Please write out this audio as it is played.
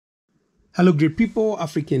Hello great people,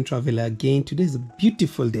 African traveler again. Today is a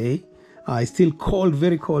beautiful day. It's still cold,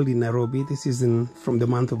 very cold in Nairobi. This is from the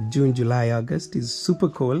month of June, July, August. It's super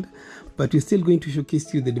cold, but we're still going to showcase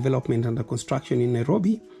to you the development under construction in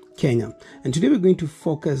Nairobi, Kenya. And today we're going to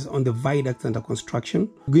focus on the viaducts under construction.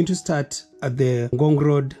 We're going to start at the Ngong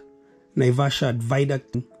Road, Naivasha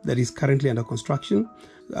viaduct that is currently under construction,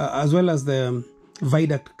 as well as the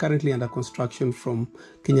viaduct currently under construction from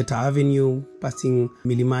Kenyatta Avenue, passing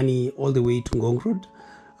Milimani all the way to Ngong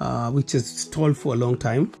Road, which has stalled for a long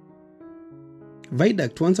time.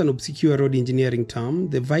 Viaduct, once an obscure road engineering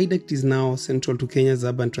term, the viaduct is now central to Kenya's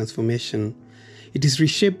urban transformation. It is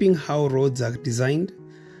reshaping how roads are designed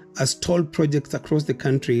as toll projects across the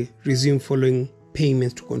country resume following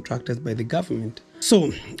payments to contractors by the government.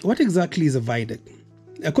 So, what exactly is a viaduct?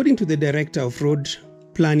 According to the Director of Road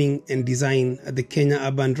Planning and Design at the Kenya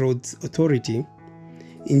Urban Roads Authority,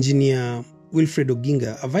 Engineer Wilfred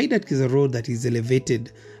Oginga, a viaduct is a road that is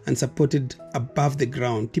elevated and supported above the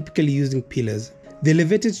ground, typically using pillars. The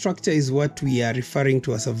elevated structure is what we are referring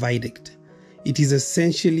to as a viaduct. It is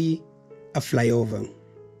essentially a flyover.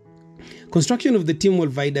 Construction of the Timol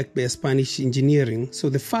Viaduct by Spanish engineering. So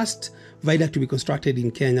the first viaduct to be constructed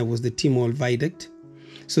in Kenya was the Timol Viaduct.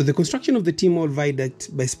 So the construction of the Timol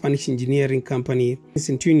Viaduct by Spanish engineering company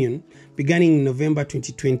CENTUNION began in November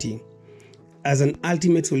 2020 as an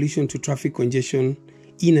ultimate solution to traffic congestion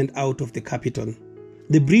in and out of the capital.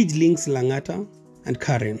 The bridge links Langata and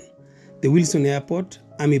Karen, the Wilson Airport,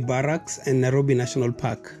 Army Barracks, and Nairobi National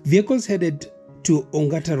Park. Vehicles headed to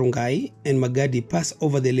Ongata Rongai and Magadi pass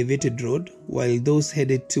over the elevated road, while those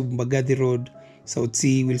headed to Magadi Road, South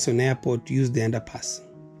Sea, Wilson Airport use the underpass.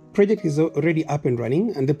 Project is already up and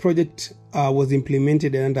running, and the project was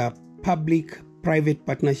implemented under public-private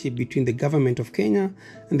partnership between the government of Kenya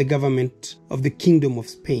and the government of the Kingdom of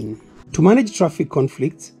Spain. To manage traffic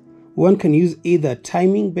conflicts, one can use either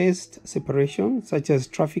timing-based separation, such as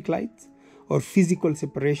traffic lights, or physical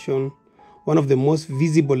separation. One of the most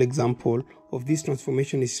visible examples of this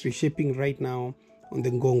transformation is reshaping right now on the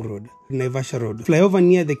Ngong Road, Naivasha Road. Flyover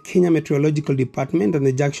near the Kenya Meteorological Department and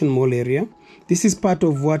the Junction Mall area. This is part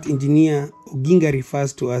of what Engineer Oginga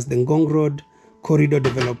refers to as the Ngong Road corridor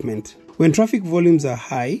development. When traffic volumes are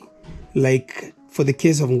high, like for the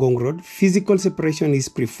case of Ngong Road, physical separation is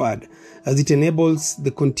preferred as it enables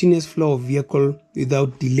the continuous flow of vehicle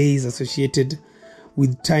without delays associated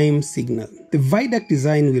with time signal. The viaduct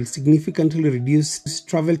design will significantly reduce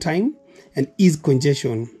travel time and ease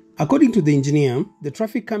congestion. According to the engineer, the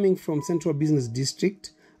traffic coming from Central Business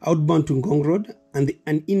District outbound to Ngong Road and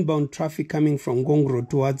inbound traffic coming from Ngong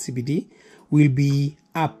Road towards CBD will be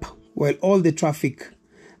up, while all the traffic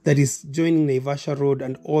that is joining Naivasha Road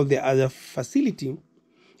and all the other facility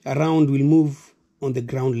around will move on the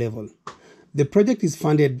ground level. The project is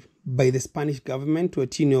funded by the Spanish government to a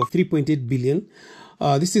tune of 3.8 billion.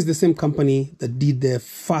 This is the same company that did the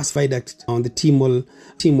first viaduct on the Timol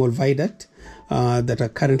Viaduct that are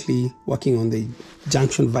currently working on the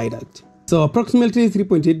Junction Viaduct. So approximately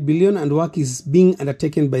 3.8 billion, and work is being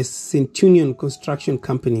undertaken by CENTUNION Construction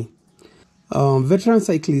Company. Veteran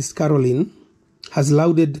cyclist Caroline has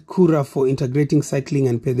lauded Kura for integrating cycling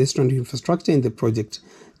and pedestrian infrastructure in the project.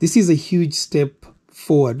 This is a huge step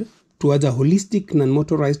forward towards a holistic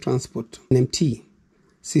non-motorized transport (NMT)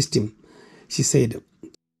 system, she said.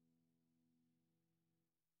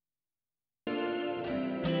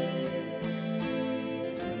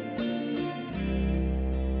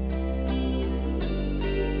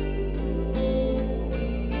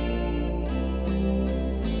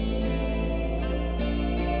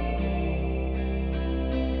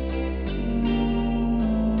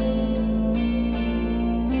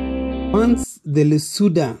 Once the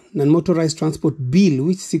Lesuda non-motorized transport bill,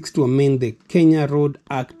 which seeks to amend the Kenya Road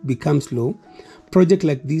Act, becomes law, projects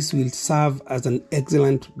like this will serve as an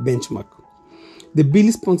excellent benchmark. The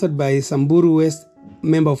bill, sponsored by Samburu West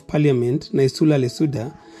Member of Parliament Naisula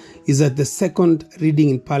Lesuda, is at the second reading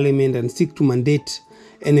in Parliament and seeks to mandate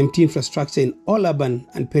NMT infrastructure in all urban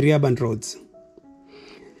and peri-urban roads.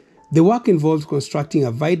 The work involves constructing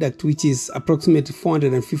a viaduct which is approximately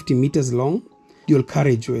 450 meters long, dual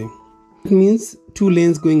carriageway. It means 2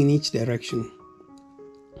 lanes going in each direction.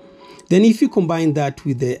 Then if you combine that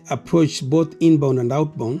with the approach both inbound and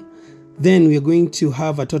outbound, then we are going to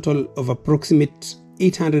have a total of approximate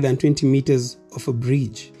 820 meters of a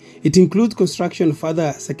bridge. It includes construction of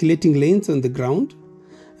other circulating lanes on the ground,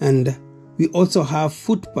 and we also have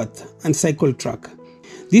footpath and cycle track.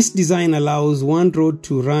 This design allows one road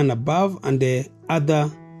to run above and the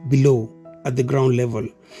other below at the ground level,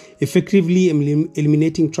 effectively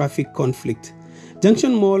eliminating traffic conflict.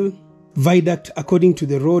 Junction Mall Viaduct, according to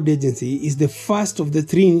the road agency, is the first of the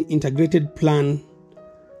 3 integrated plan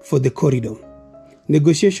for the corridor.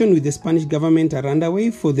 Negotiations with the Spanish government are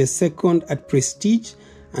underway for the second at Prestige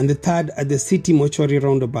and the third at the City Mortuary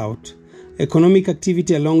roundabout. Economic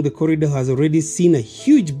activity along the corridor has already seen a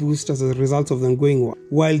huge boost as a result of the ongoing work.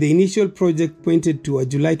 While the initial project pointed to a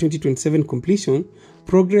July 2027 completion,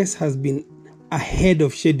 progress has been ahead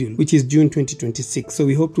of schedule, which is June 2026. So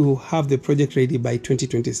we hope to have the project ready by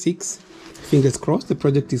 2026. Fingers crossed. The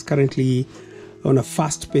project is currently on a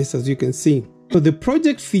fast pace, as you can see. So the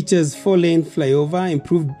project features 4-lane flyover,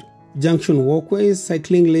 improved junction walkways,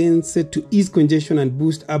 cycling lanes set to ease congestion and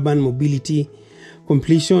boost urban mobility.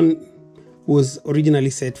 Completion was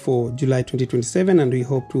originally set for July 2027, and we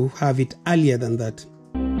hope to have it earlier than that.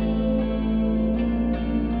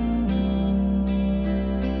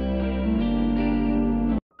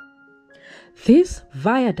 This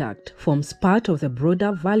viaduct forms part of the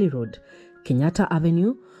broader Valley Road, Kenyatta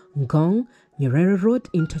Avenue, Ngong, Nyerere Road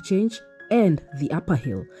Interchange, and the Upper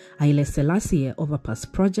Hill, Haile Selassie Overpass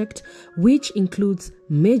project, which includes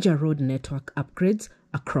major road network upgrades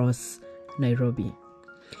across Nairobi.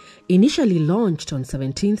 Initially launched on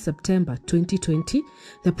 17 September 2020,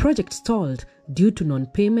 the project stalled due to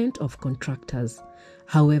non-payment of contractors.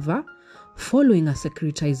 However, following a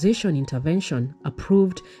securitization intervention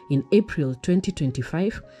approved in April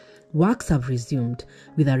 2025, works have resumed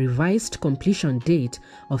with a revised completion date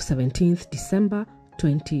of 17th December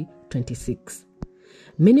 2026.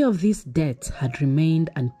 Many of these debts had remained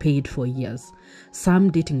unpaid for years,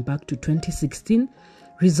 some dating back to 2016,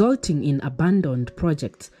 resulting in abandoned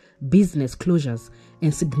projects, business closures,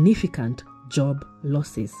 and significant job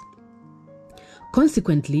losses.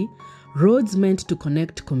 Consequently, roads meant to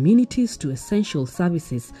connect communities to essential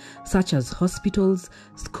services such as hospitals,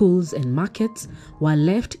 schools, and markets were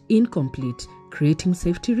left incomplete, creating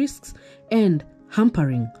safety risks and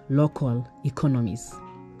hampering local economies.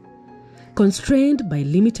 Constrained by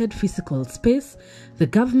limited physical space, the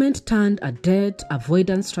government turned a debt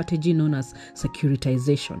avoidance strategy known as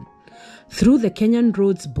securitization. Through the Kenyan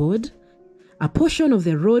Roads Board, a portion of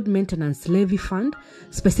the Road Maintenance Levy Fund,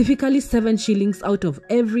 specifically 7 shillings out of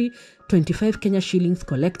every 25 Kenya shillings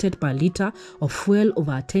collected per litre of fuel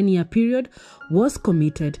over a 10-year period, was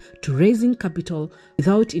committed to raising capital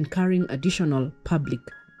without incurring additional public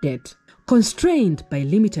debt. Constrained by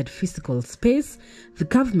limited physical space, the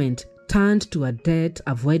government turned to a debt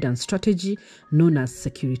avoidance strategy known as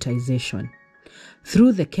securitization.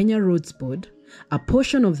 Through the Kenya Roads Board, a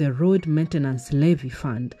portion of the Road Maintenance Levy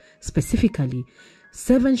Fund, specifically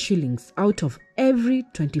 7 shillings out of every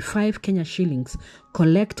 25 Kenya shillings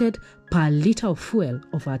collected per litre of fuel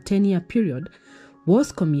over a 10-year period,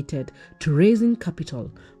 was committed to raising capital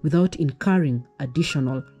without incurring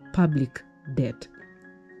additional public debt.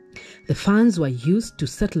 The funds were used to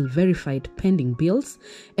settle verified pending bills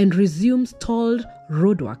and resume stalled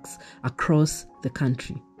roadworks across the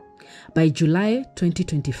country. By July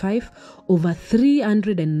 2025, over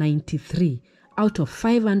 393 out of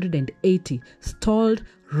 580 stalled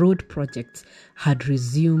road projects had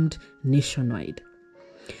resumed nationwide.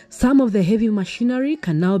 Some of the heavy machinery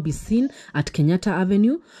can now be seen at Kenyatta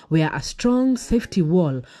Avenue, where a strong safety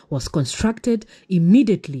wall was constructed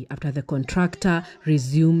immediately after the contractor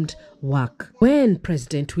resumed work. When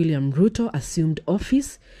President William Ruto assumed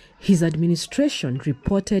office, his administration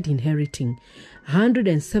reported inheriting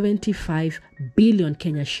 175 billion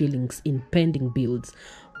Kenya shillings in pending bills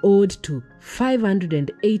owed to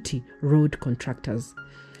 580 road contractors.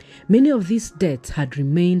 Many of these debts had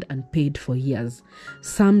remained unpaid for years,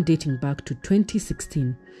 some dating back to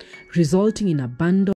 2016, resulting in abandoned